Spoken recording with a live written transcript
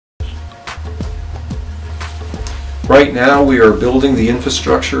Right now we are building the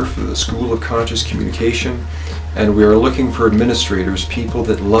infrastructure for the School of Conscious Communication, and we are looking for administrators, people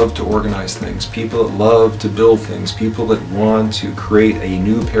that love to organize things, people that love to build things, people that want to create a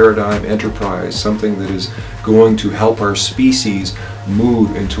new paradigm enterprise, something that is going to help our species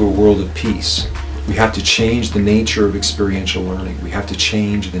move into a world of peace. We have to change the nature of experiential learning. We have to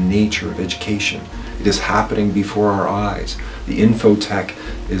change the nature of education. It is happening before our eyes. The infotech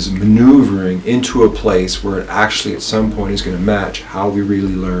is maneuvering into a place where it actually at some point is going to match how we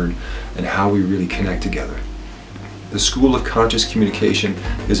really learn and how we really connect together. The School of Conscious Communication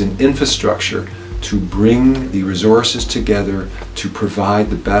is an infrastructure to bring the resources together to provide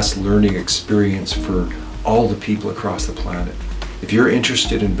the best learning experience for all the people across the planet. If you're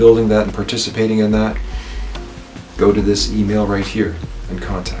interested in building that and participating in that, go to this email right here and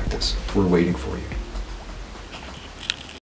contact us. We're waiting for you.